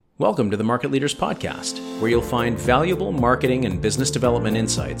Welcome to the Market Leaders Podcast, where you'll find valuable marketing and business development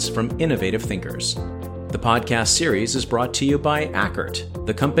insights from innovative thinkers. The podcast series is brought to you by Ackert,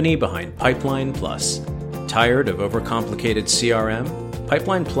 the company behind Pipeline Plus. Tired of overcomplicated CRM?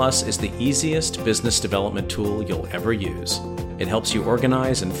 Pipeline Plus is the easiest business development tool you'll ever use. It helps you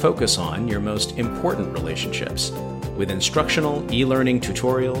organize and focus on your most important relationships. With instructional e-learning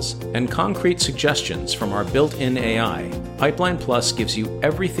tutorials and concrete suggestions from our built-in AI, Pipeline Plus gives you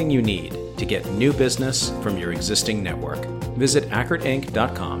everything you need to get new business from your existing network. Visit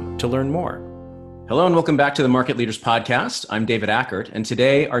ackertinc.com to learn more. Hello and welcome back to the Market Leaders Podcast. I'm David Ackert, and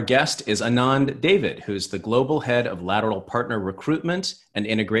today our guest is Anand David, who's the Global Head of Lateral Partner Recruitment and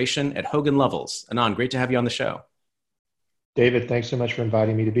Integration at Hogan Lovells. Anand, great to have you on the show. David, thanks so much for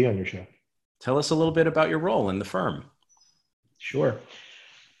inviting me to be on your show. Tell us a little bit about your role in the firm. Sure.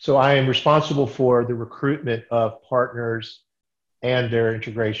 So I am responsible for the recruitment of partners and their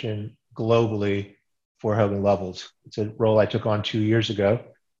integration globally for Hogan Lovells. It's a role I took on 2 years ago.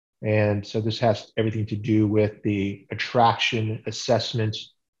 And so this has everything to do with the attraction, assessment,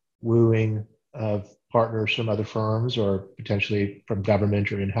 wooing of partners from other firms or potentially from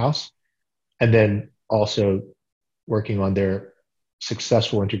government or in-house. And then also working on their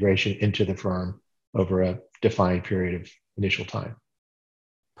successful integration into the firm over a defined period of initial time.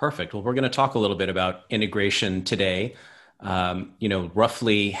 Perfect. Well, we're going to talk a little bit about integration today.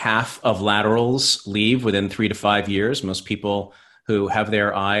 Roughly half of laterals leave within 3 to 5 years. Most people who have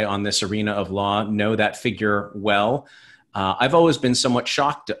their eye on this arena of law know that figure well. I've always been somewhat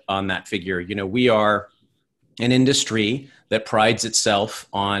shocked on that figure. We are an industry that prides itself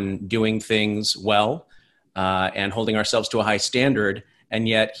on doing things well and holding ourselves to a high standard. And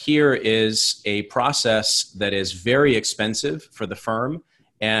yet here is a process that is very expensive for the firm.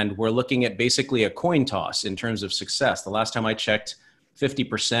 And we're looking at basically a coin toss in terms of success. The last time I checked,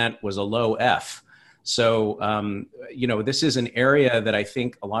 50% was a low F. So, this is an area that I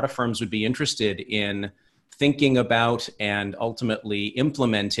think a lot of firms would be interested in thinking about and ultimately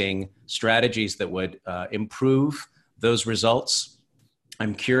implementing strategies that would improve those results.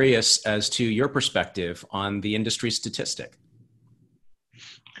 I'm curious as to your perspective on the industry statistic.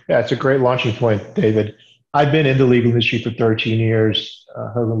 Yeah, it's a great launching point, David. I've been in the legal industry for 13 years.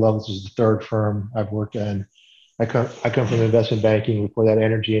 Hogan Lovells is the third firm I've worked in. I come from investment banking, before that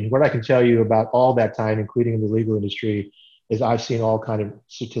energy. And what I can tell you about all that time, including in the legal industry, is I've seen all kind of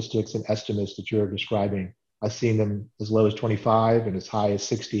statistics and estimates that you're describing. I've seen them as low as 25 and as high as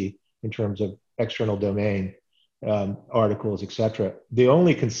 60 in terms of external domain articles, et cetera. The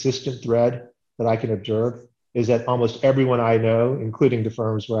only consistent thread that I can observe is that almost everyone I know, including the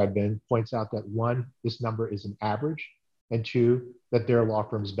firms where I've been, points out that one, this number is an average, and two, that their law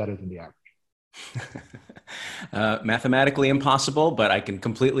firm is better than the average. Mathematically impossible, but I can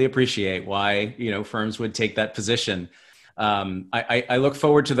completely appreciate why firms would take that position. I look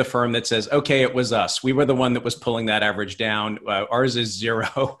forward to the firm that says, okay, it was us. We were the one that was pulling that average down. Ours is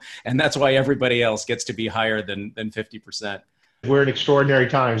 0, and that's why everybody else gets to be higher than 50%. We're in extraordinary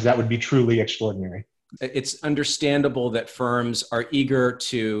times. That would be truly extraordinary. It's understandable that firms are eager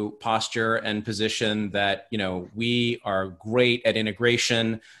to posture and position that, we are great at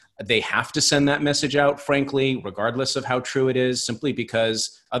integration. They have to send that message out, frankly, regardless of how true it is, simply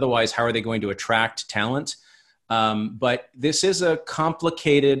because otherwise, how are they going to attract talent? But this is a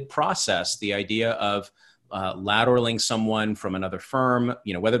complicated process, the idea of lateraling someone from another firm,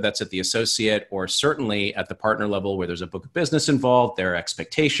 whether that's at the associate or certainly at the partner level where there's a book of business involved, there are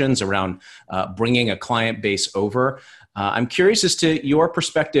expectations around bringing a client base over. I'm curious as to your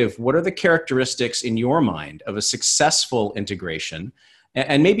perspective. What are the characteristics in your mind of a successful integration?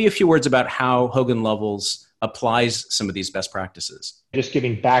 And maybe a few words about how Hogan Lovells applies some of these best practices. Just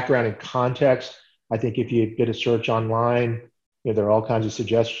giving background and context, I think if you did a search online, there are all kinds of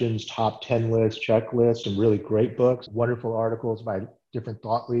suggestions, top 10 lists, checklists, and really great books, wonderful articles by different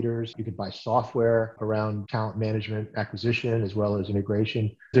thought leaders. You could buy software around talent management acquisition as well as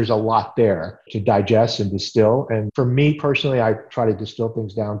integration. There's a lot there to digest and distill. And for me personally, I try to distill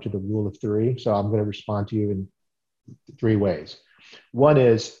things down to the rule of 3. So I'm going to respond to you in 3 ways. One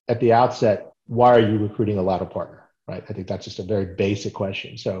is, at the outset, why are you recruiting a lateral partner, right? I think that's just a very basic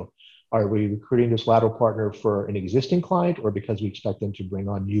question. So are we recruiting this lateral partner for an existing client or because we expect them to bring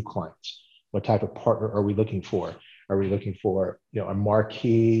on new clients? What type of partner are we looking for? Are we looking for a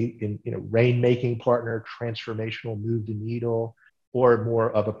marquee, rainmaking partner, transformational, move the needle, or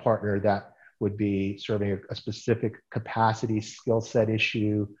more of a partner that would be serving a specific capacity, skill set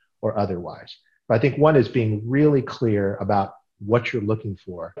issue, or otherwise? But I think one is being really clear about what you're looking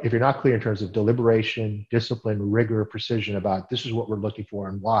for. If you're not clear in terms of deliberation, discipline, rigor, precision about this is what we're looking for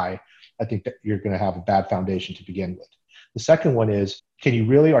and why, I think that you're going to have a bad foundation to begin with. The second one is, can you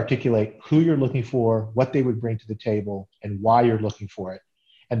really articulate who you're looking for, what they would bring to the table, and why you're looking for it?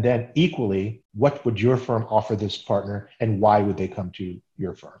 And then equally, what would your firm offer this partner and why would they come to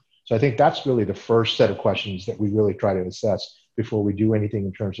your firm? So I think that's really the first set of questions that we really try to assess before we do anything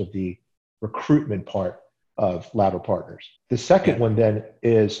in terms of the recruitment part of lateral partners. The second one then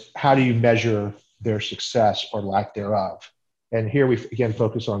is, how do you measure their success or lack thereof? And here we again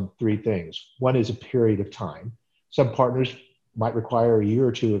focus on three things. One is a period of time. Some partners might require a year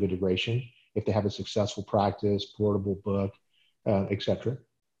or two of integration if they have a successful practice, portable book, etc.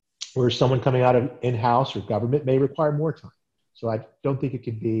 Whereas someone coming out of in-house or government may require more time. So I don't think it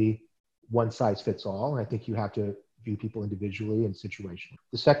could be one size fits all. And I think you have to view people individually and situationally.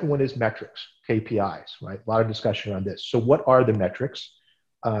 The second one is metrics, KPIs, right? A lot of discussion around this. So what are the metrics?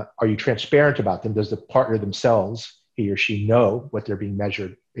 Are you transparent about them? Does the partner themselves, he or she, know what they're being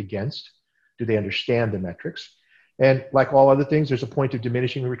measured against? Do they understand the metrics? And like all other things, there's a point of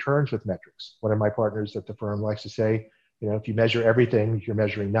diminishing returns with metrics. One of my partners at the firm likes to say, if you measure everything, you're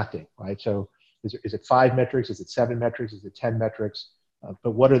measuring nothing, right? So is it 5 metrics? Is it 7 metrics? Is it 10 metrics?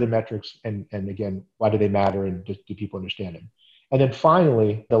 But what are the metrics? And again, why do they matter? And do people understand them? And then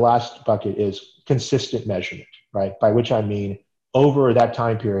finally, the last bucket is consistent measurement, right? By which I mean over that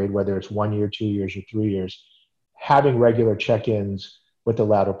time period, whether it's 1 year, 2 years, or 3 years, having regular check-ins with the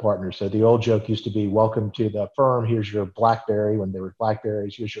lateral partners. So the old joke used to be, welcome to the firm. Here's your BlackBerry when there were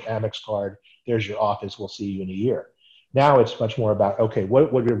BlackBerries. Here's your Amex card. There's your office. We'll see you in a year. Now it's much more about, okay,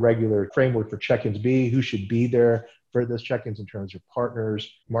 what would a regular framework for check-ins be? Who should be there for those check-ins in terms of partners,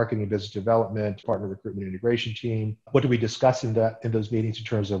 marketing, business development, partner recruitment integration team? What do we discuss in those meetings in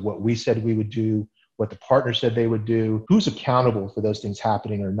terms of what we said we would do, what the partner said they would do, who's accountable for those things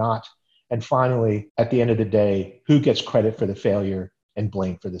happening or not? And finally, at the end of the day, who gets credit for the failure and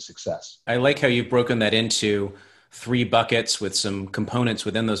blame for the success? I like how you've broken that into 3 buckets with some components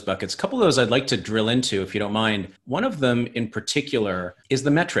within those buckets. A couple of those I'd like to drill into, if you don't mind. One of them in particular is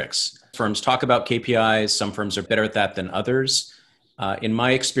the metrics. Firms talk about KPIs. Some firms are better at that than others. In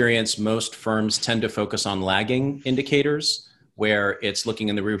my experience, most firms tend to focus on lagging indicators, where it's looking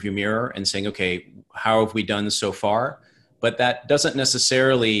in the rearview mirror and saying, okay, how have we done so far? But that doesn't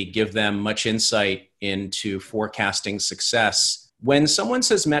necessarily give them much insight into forecasting success. When someone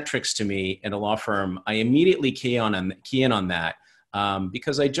says metrics to me in a law firm, I immediately key in on that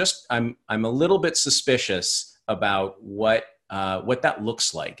because I'm a little bit suspicious about what that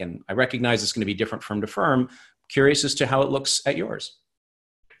looks like, and I recognize it's going to be different firm to firm. Curious as to how it looks at yours.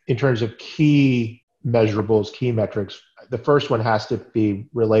 In terms of key measurables, key metrics, the first one has to be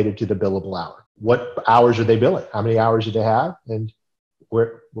related to the billable hour. What hours are they billing? How many hours do they have? And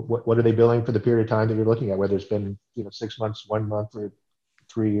what are they billing for the period of time that you're looking at, whether it's been 6 months, 1 month, or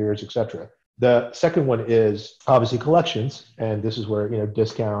 3 years, et cetera. The second one is obviously collections, and this is where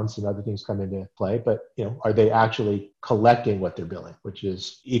discounts and other things come into play. But are they actually collecting what they're billing, which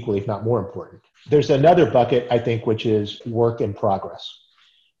is equally, if not more important. There's another bucket, I think, which is work in progress,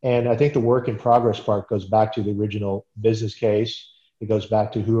 and I think the work in progress part goes back to the original business case. It goes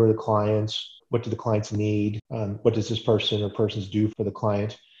back to who are the clients. What do the clients need? What does this person or persons do for the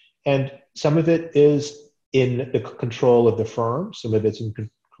client? And some of it is in the control of the firm. Some of it's in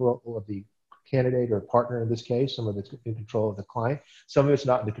control of the candidate or partner in this case. Some of it's in control of the client. Some of it's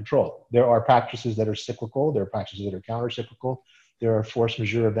not in the control. There are practices that are cyclical. There are practices that are counter-cyclical. There are force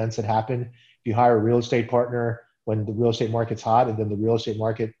majeure events that happen. If you hire a real estate partner when the real estate market's hot and then the real estate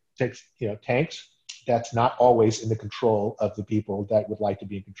market tanks, that's not always in the control of the people that would like to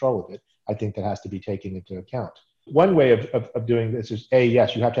be in control of it. I think that has to be taken into account. One way of doing this is,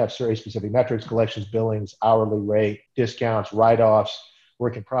 yes, you have to have very specific metrics, collections, billings, hourly rate, discounts, write-offs,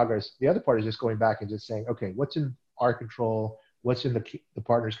 work in progress. The other part is just going back and just saying, okay, what's in our control? What's in the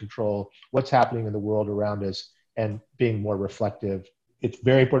partner's control? What's happening in the world around us? And being more reflective. It's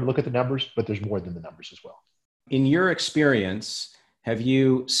very important to look at the numbers, but there's more than the numbers as well. In your experience, have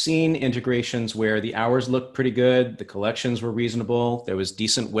you seen integrations where the hours looked pretty good, the collections were reasonable, there was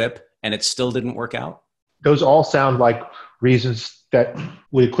decent WIP, and it still didn't work out? Those all sound like reasons that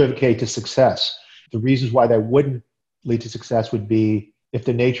would equivocate to success. The reasons why that wouldn't lead to success would be if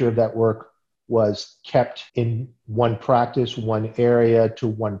the nature of that work was kept in one practice, one area, to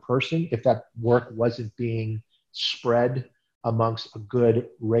one person, if that work wasn't being spread amongst a good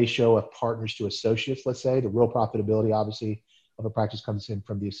ratio of partners to associates, let's say. The real profitability, obviously, of a practice comes in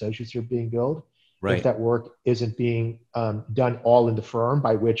from the associates who are being billed. Right. If that work isn't being done all in the firm,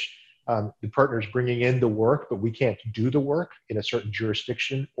 by which the partner is bringing in the work, but we can't do the work in a certain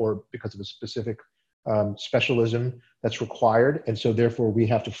jurisdiction or because of a specific specialism that's required. And so therefore we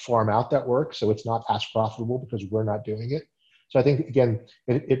have to farm out that work. So it's not as profitable because we're not doing it. So I think, again,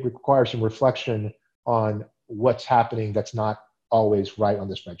 it requires some reflection on what's happening that's not always right on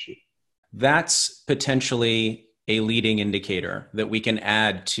the spreadsheet. That's potentially a leading indicator that we can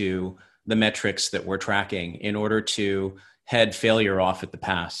add to the metrics that we're tracking in order to head failure off at the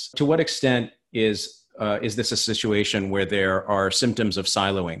pass. To what extent is this a situation where there are symptoms of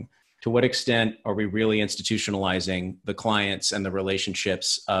siloing? To what extent are we really institutionalizing the clients and the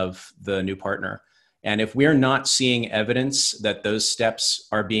relationships of the new partner? And if we're not seeing evidence that those steps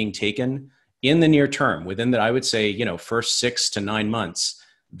are being taken in the near term, within I would say, first 6 to 9 months,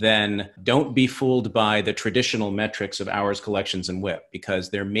 then don't be fooled by the traditional metrics of hours, collections, and WIP, because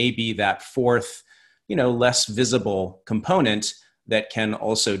there may be that fourth, less visible component that can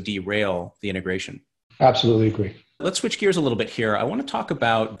also derail the integration. Absolutely agree. Let's switch gears a little bit here. I want to talk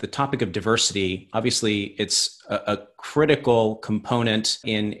about the topic of diversity. Obviously, it's a critical component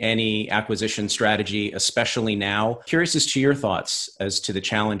in any acquisition strategy, especially now. Curious as to your thoughts as to the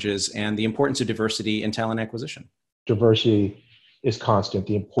challenges and the importance of diversity in talent acquisition. Diversity is constant.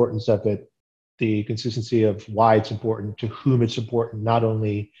 The importance of it, the consistency of why it's important, to whom it's important, not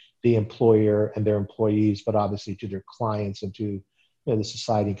only the employer and their employees, but obviously to their clients and to the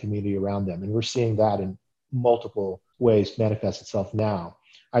society and community around them. And we're seeing that in multiple ways manifest itself now.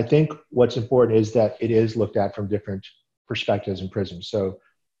 I think what's important is that it is looked at from different perspectives and prisms. So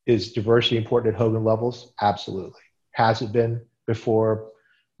is diversity important at Hogan Lovells? Absolutely. Has it been before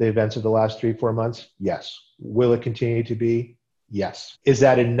the events of the last 3-4 months? Yes. Will it continue to be? Yes. Is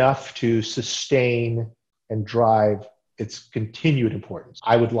that enough to sustain and drive its continued importance?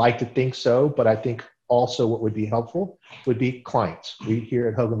 I would like to think so, but I think also what would be helpful would be clients. We here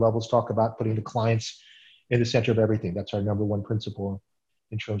at Hogan Lovells talk about putting the clients in the center of everything. That's our number one principle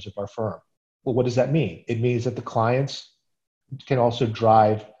in terms of our firm. Well, what does that mean? It means that the clients can also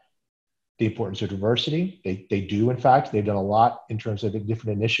drive the importance of diversity. They do, in fact. They've done a lot in terms of the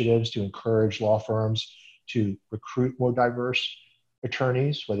different initiatives to encourage law firms to recruit more diverse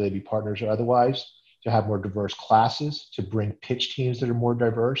attorneys, whether they be partners or otherwise, to have more diverse classes, to bring pitch teams that are more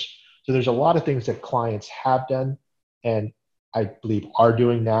diverse. So there's a lot of things that clients have done and I believe are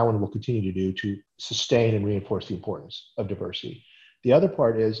doing now and will continue to do to sustain and reinforce the importance of diversity. The other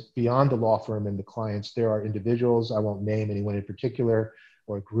part is beyond the law firm and the clients, there are individuals, I won't name anyone in particular,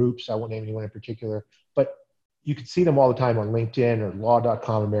 or groups, I won't name anyone in particular, but you can see them all the time on LinkedIn or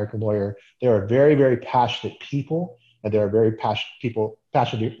law.com, American Lawyer. There are very, very passionate people, and there are very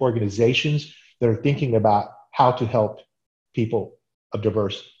passionate organizations that are thinking about how to help people of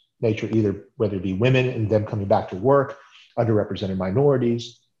diverse nature, either whether it be women and them coming back to work, underrepresented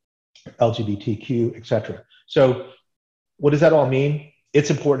minorities, LGBTQ, et cetera. So what does that all mean?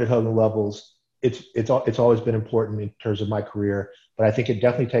 It's important at Hogan Lovells. It's always been important in terms of my career, but I think it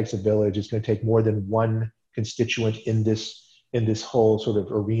definitely takes a village. It's going to take more than one constituent in this whole sort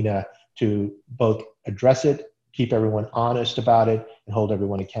of arena to both address it, keep everyone honest about it, and hold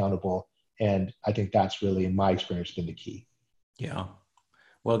everyone accountable. And I think that's really, in my experience, been the key. Yeah.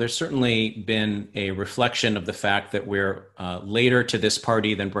 Well, there's certainly been a reflection of the fact that we're later to this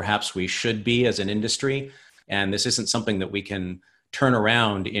party than perhaps we should be as an industry. And this isn't something that we can turn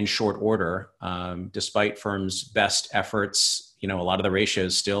around in short order, despite firms' best efforts. A lot of the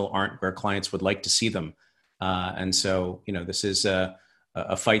ratios still aren't where clients would like to see them. And so, this is a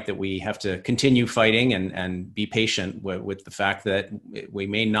fight that we have to continue fighting and be patient with the fact that we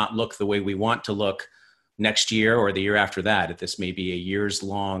may not look the way we want to look next year or the year after that. This may be a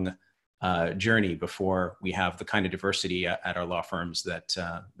years-long journey before we have the kind of diversity at our law firms that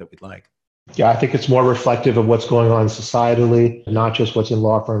we'd like. Yeah, I think it's more reflective of what's going on societally, not just what's in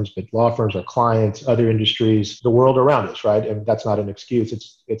law firms, but law firms, our clients, other industries, the world around us, right? And that's not an excuse.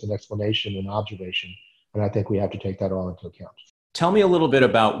 It's an explanation and observation. And I think we have to take that all into account. Tell me a little bit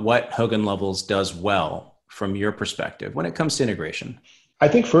about what Hogan Lovells does well from your perspective when it comes to integration. I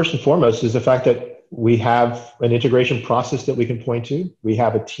think first and foremost is the fact that we have an integration process that we can point to. We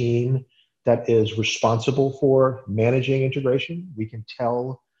have a team that is responsible for managing integration. We can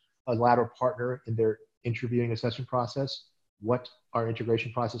tell a lateral partner in their interviewing assessment process what our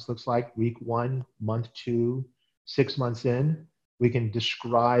integration process looks like week 1, month 2, 6 months in. We can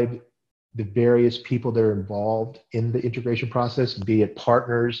describe the various people that are involved in the integration process, be it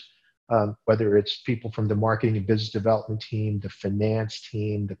partners, whether it's people from the marketing and business development team, the finance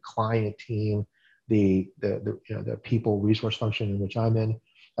team, the client team, the people resource function in which I'm in.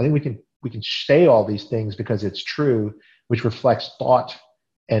 I think we can say all these things because it's true, which reflects thought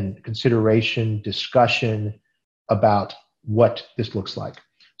and consideration, discussion about what this looks like.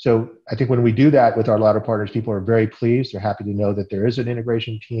 So I think when we do that with our lateral partners, people are very pleased. They're happy to know that there is an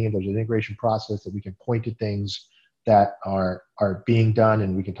integration team, there's an integration process, that we can point to things that are being done,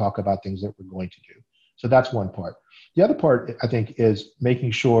 and we can talk about things that we're going to do. So that's one part. The other part, I think, is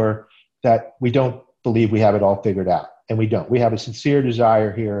making sure that we don't believe we have it all figured out. And we don't. We have a sincere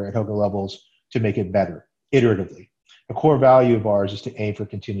desire here at Hogan Lovells to make it better, iteratively. A core value of ours is to aim for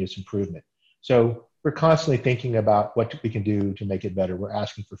continuous improvement. So we're constantly thinking about what we can do to make it better. We're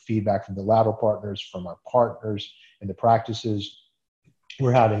asking for feedback from the lateral partners, from our partners in the practices.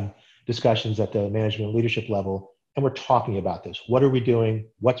 We're having discussions at the management leadership level, and we're talking about this. What are we doing?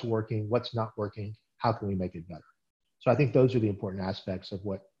 What's working? What's not working? How can we make it better? So I think those are the important aspects of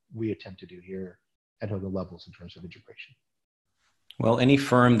what we attempt to do here at Hogan Lovells in terms of integration. Well, any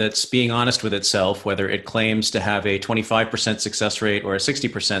firm that's being honest with itself, whether it claims to have a 25% success rate or a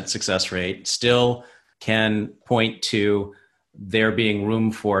 60% success rate, still can point to there being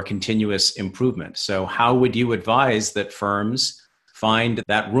room for continuous improvement. So how would you advise that firms find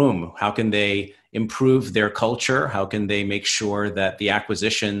that room? How can they improve their culture? How can they make sure that the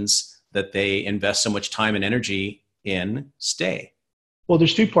acquisitions that they invest so much time and energy in stay? Well,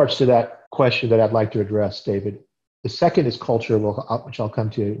 there's two parts to that question that I'd like to address, David. The second is culture, which I'll come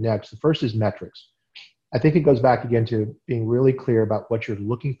to next. The first is metrics. I think it goes back again to being really clear about what you're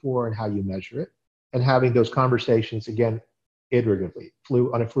looking for and how you measure it, and having those conversations, again, iteratively,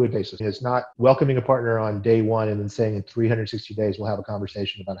 on a fluid basis. It's not welcoming a partner on day one and then saying in 360 days we'll have a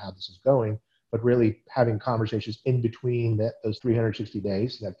conversation about how this is going, but really having conversations in between those 360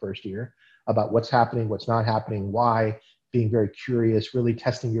 days, that first year, about what's happening, what's not happening, why, being very curious, really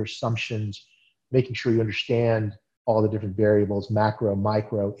testing your assumptions, making sure you understand all the different variables, macro,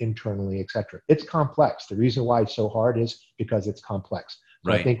 micro, internally, et cetera. It's complex. The reason why it's so hard is because it's complex.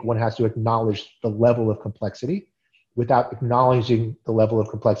 So right. I think one has to acknowledge the level of complexity. Without acknowledging the level of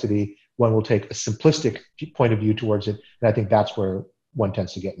complexity, one will take a simplistic point of view towards it. And I think that's where one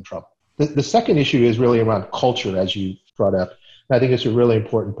tends to get in trouble. The second issue is really around culture, as you brought up. And I think it's a really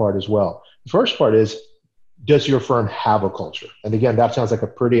important part as well. The first part is, does your firm have a culture? And again, that sounds like a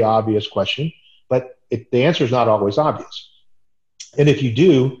pretty obvious question, but the answer is not always obvious. And if you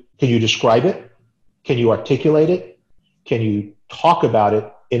do, can you describe it? Can you articulate it? Can you talk about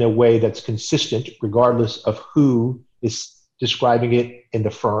it in a way that's consistent, regardless of who is describing it in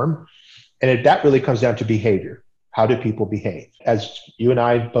the firm? And that really comes down to behavior. How do people behave? As you and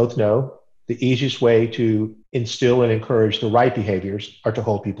I both know, the easiest way to instill and encourage the right behaviors are to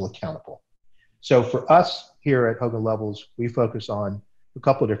hold people accountable. So for us here at Hogan Lovells, we focus on a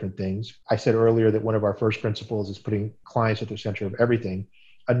couple of different things. I said earlier that one of our first principles is putting clients at the center of everything.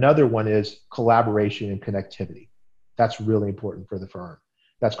 Another one is collaboration and connectivity. That's really important for the firm.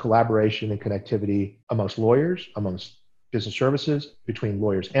 That's collaboration and connectivity amongst lawyers, amongst business services, between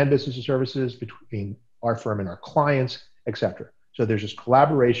lawyers and business services, between our firm and our clients, et cetera. So there's this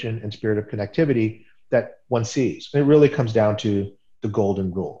collaboration and spirit of connectivity that one sees. And it really comes down to the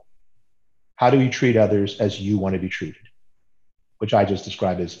golden rule. How do you treat others as you want to be treated? Which I just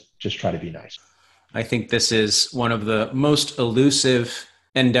described as just try to be nice. I think this is one of the most elusive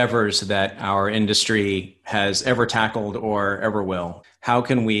endeavors that our industry has ever tackled or ever will. How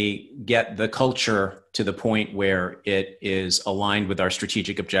can we get the culture to the point where it is aligned with our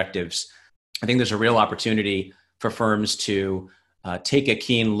strategic objectives? I think there's a real opportunity for firms to take a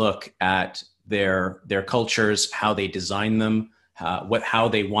keen look at their cultures, how they design them, how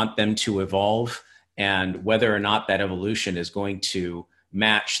they want them to evolve, and whether or not that evolution is going to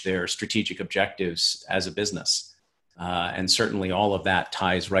match their strategic objectives as a business. And certainly all of that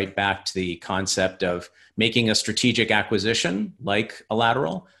ties right back to the concept of making a strategic acquisition like a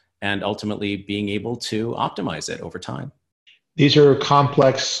Lateral and ultimately being able to optimize it over time. These are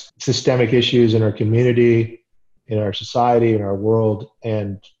complex systemic issues in our community, in our society, in our world.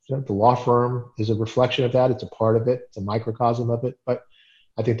 And the law firm is a reflection of that. It's a part of it. It's a microcosm of it. But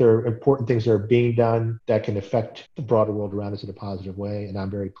I think there are important things that are being done that can affect the broader world around us in a positive way. And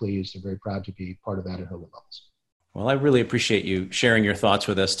I'm very pleased and very proud to be part of that at Hogan Lovells. Well, I really appreciate you sharing your thoughts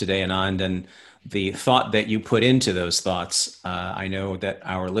with us today, Anand, and the thought that you put into those thoughts. I know that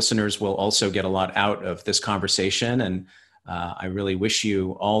our listeners will also get a lot out of this conversation, and I really wish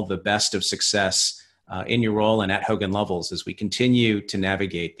you all the best of success in your role and at Hogan Lovells as we continue to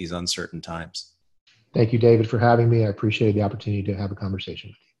navigate these uncertain times. Thank you, David, for having me. I appreciate the opportunity to have a conversation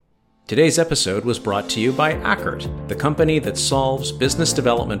with you. Today's episode was brought to you by Ackert, the company that solves business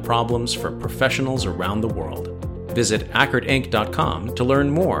development problems for professionals around the world. Visit ackertinc.com to learn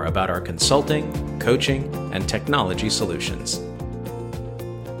more about our consulting, coaching, and technology solutions.